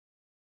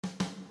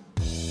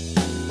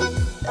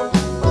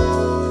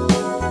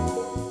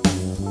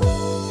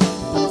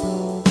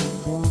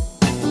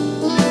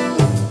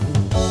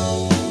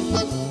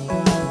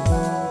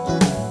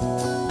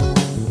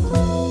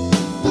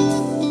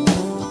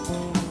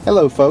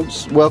Hello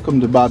folks,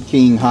 welcome to Bob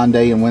King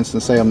Hyundai in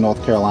Winston-Salem,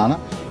 North Carolina.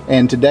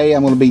 And today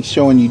I'm going to be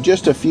showing you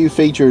just a few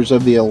features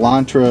of the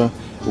Elantra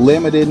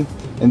Limited.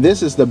 And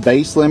this is the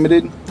base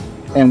Limited.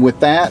 And with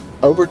that,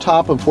 over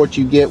top of what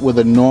you get with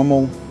a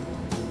normal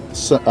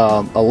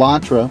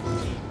Elantra,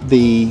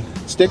 the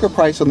sticker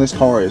price on this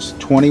car is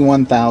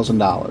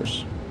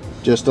 $21,000,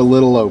 just a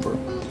little over.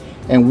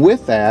 And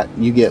with that,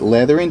 you get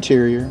leather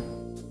interior,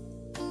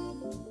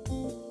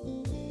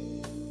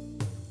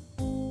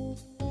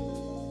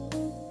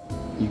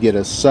 you get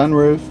a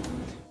sunroof,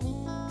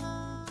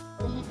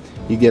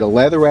 you get a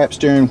leather wrap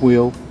steering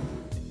wheel,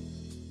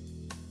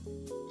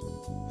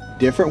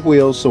 different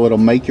wheels so it'll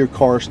make your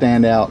car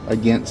stand out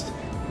against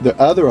the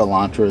other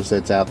Elantras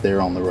that's out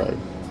there on the road.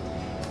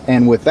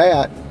 And with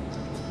that,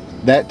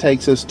 that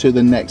takes us to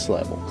the next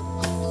level.